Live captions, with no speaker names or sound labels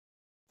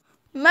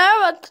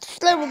Merhaba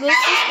arkadaşlar, bugün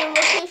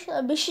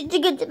sizlerle 5.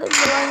 gecede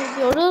devam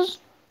ediyoruz.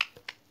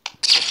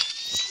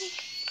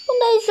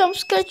 Bunda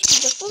jumpscare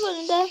çıkacak bu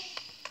bölümde.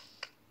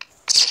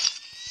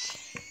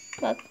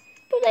 Bak,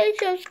 burada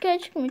jumpscare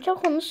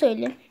çıkmayacak, onu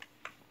söyleyeyim.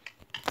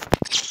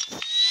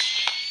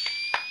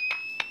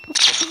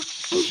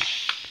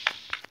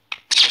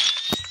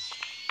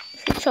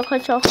 Şu şaka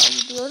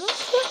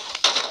gidiyoruz.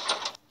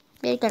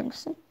 Geri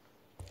gelmesin.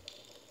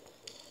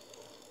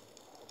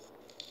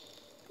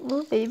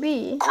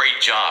 Baby.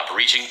 Great job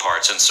reaching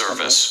parts and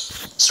service.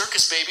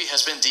 Circus Baby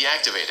has been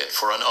deactivated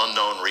for an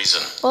unknown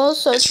reason.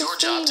 It's your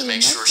job to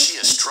make sure she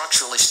is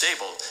structurally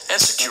stable and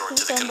secured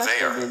to the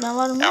conveyor.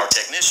 Our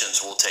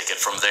technicians will take it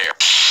from there.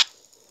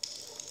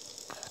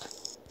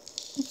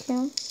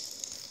 2,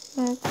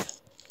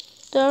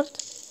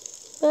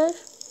 3,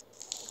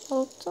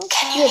 4, 5,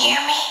 6,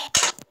 7.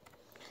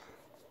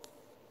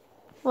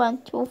 1,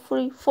 2,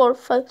 3, 4,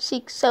 5,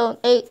 6, 7,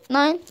 8,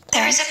 9.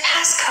 There is a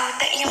passcode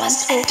that you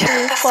must 1, 2, 3,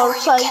 enter 4, before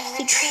 5, you can 6,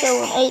 retrieve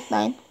 7, 8,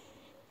 9.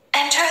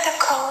 Enter the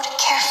code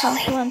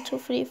carefully. 1, 2,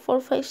 3,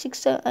 4, 5,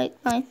 6, 7, 8,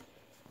 9.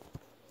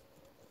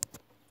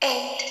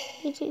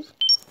 8, 3,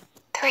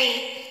 7,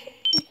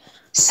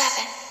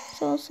 7,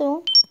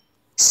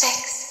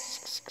 7,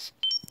 6,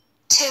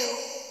 2,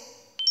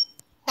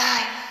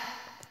 9,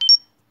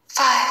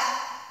 5,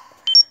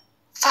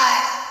 5,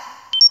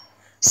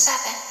 7,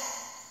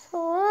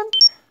 1,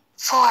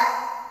 4.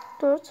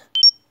 4.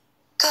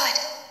 Good.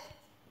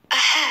 A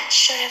hatch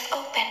should have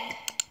opened.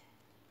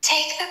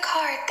 Take the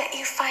card that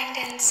you find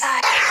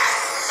inside.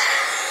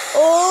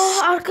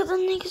 Oh,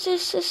 arkadan ne güzel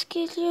ses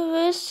geliyor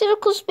ve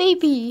Circus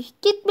Baby,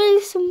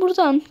 gitmelisin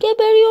buradan,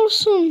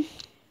 geberiyorsun.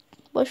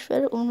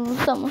 Boşver,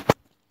 umurumda mı?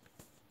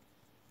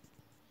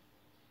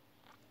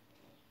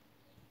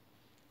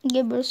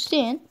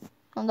 Gebersin.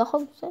 Daha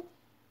güzel.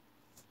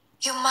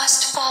 You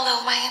must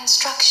follow my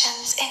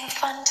instructions in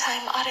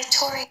Funtime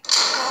Auditorium.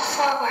 Go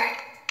forward.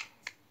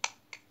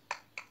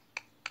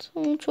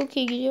 Tamam, çok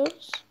iyi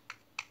gidiyoruz.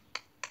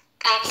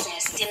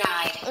 Access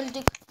denied.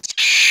 Öldük.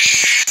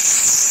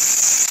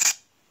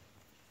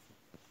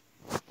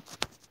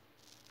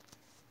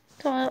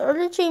 Tamam,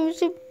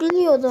 öleceğimizi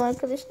biliyordum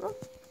arkadaşlar.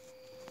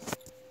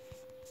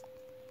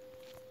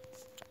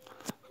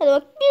 Hadi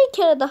bak, bir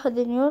kere daha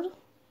deniyorum.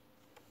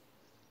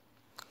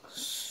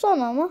 Son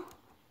ama.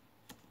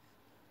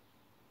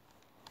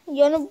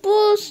 Yani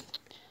bu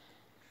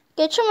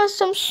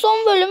geçemezsem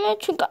son bölümü,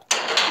 çünkü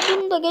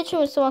bunu da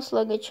geçemezsem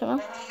asla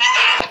geçemem.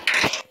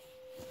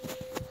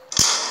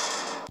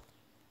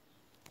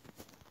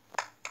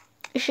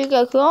 Işık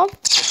yakıyorum.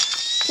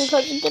 Çünkü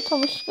az önce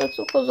tam ışık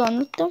yakıp o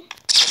zannettim.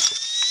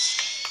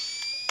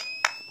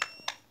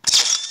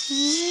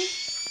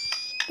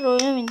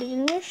 Oyunum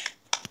indirilmiş.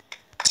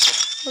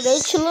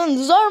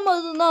 Rachel'ın zor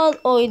modunu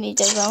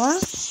oynayacağız ama.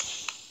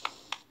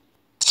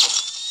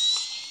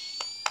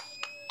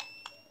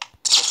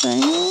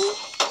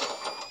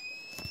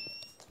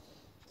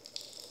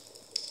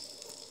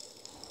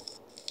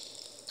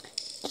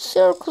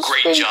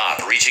 Great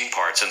job reaching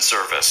parts and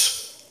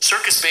service.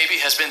 Circus Baby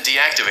has been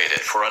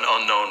deactivated for an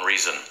unknown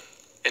reason.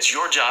 It's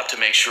your job to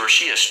make sure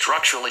she is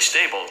structurally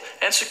stable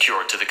and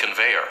secured to the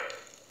conveyor.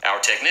 Our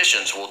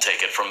technicians will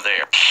take it from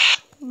there.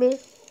 1,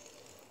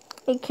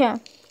 2,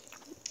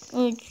 3,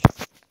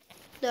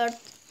 4,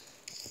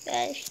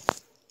 5,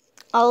 6,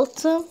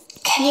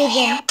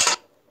 7.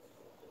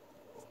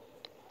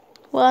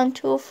 1,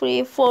 2,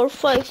 3, 4,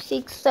 5,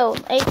 6,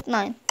 7, 8,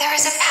 9. There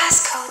is a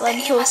passcode 1,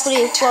 that 2, you must 3,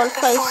 enter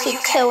 4, 5, before 6, you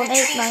 7, can 8,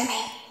 retrieve 9.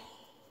 me.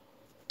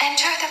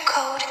 Enter the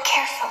code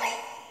carefully.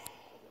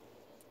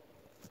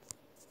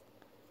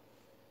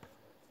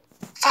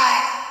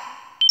 5,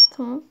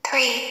 Tamam.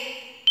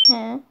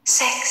 3,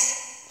 6,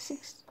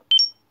 6.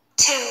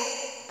 2,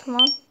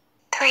 Tamam.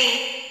 3,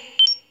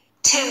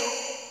 2,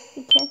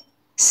 2.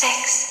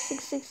 6,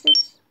 6, 6, 6.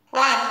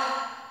 1,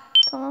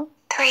 Tamam.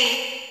 3,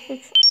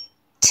 3,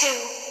 2.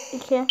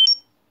 2.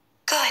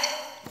 Good.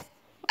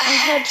 A I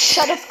had hatch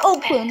shut should it have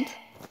opened.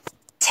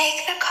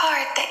 Take the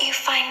card that you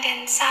find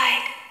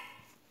inside.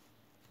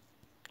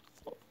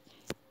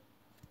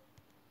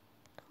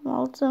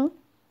 Aldım.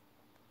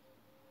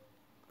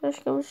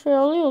 Başka bir şey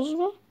alıyoruz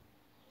mu?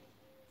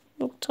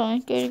 Yok, tamam,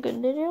 geri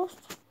gönderiyoruz.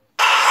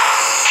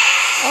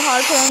 Oh,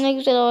 arkadan ne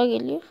güzel hava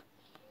geliyor.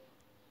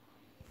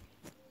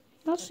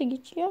 Nasıl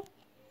geçiyor?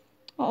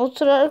 Ha,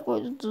 oturarak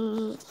böyle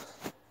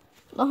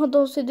daha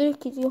dans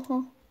ederek gidiyor ha.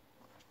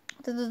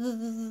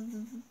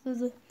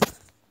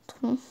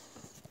 Tamam.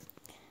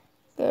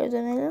 Geri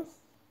dönelim.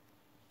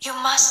 You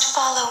must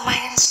follow my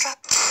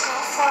instructions. Go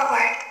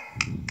forward.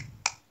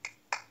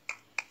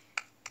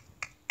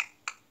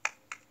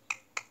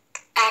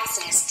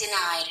 Access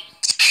denied.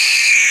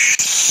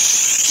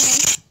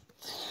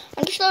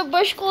 Arkadaşlar,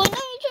 başka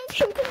oynamayacağım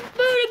çünkü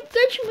böyle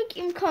geçmek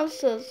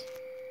imkansız.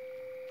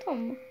 Tamam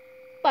mı?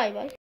 Bay bay.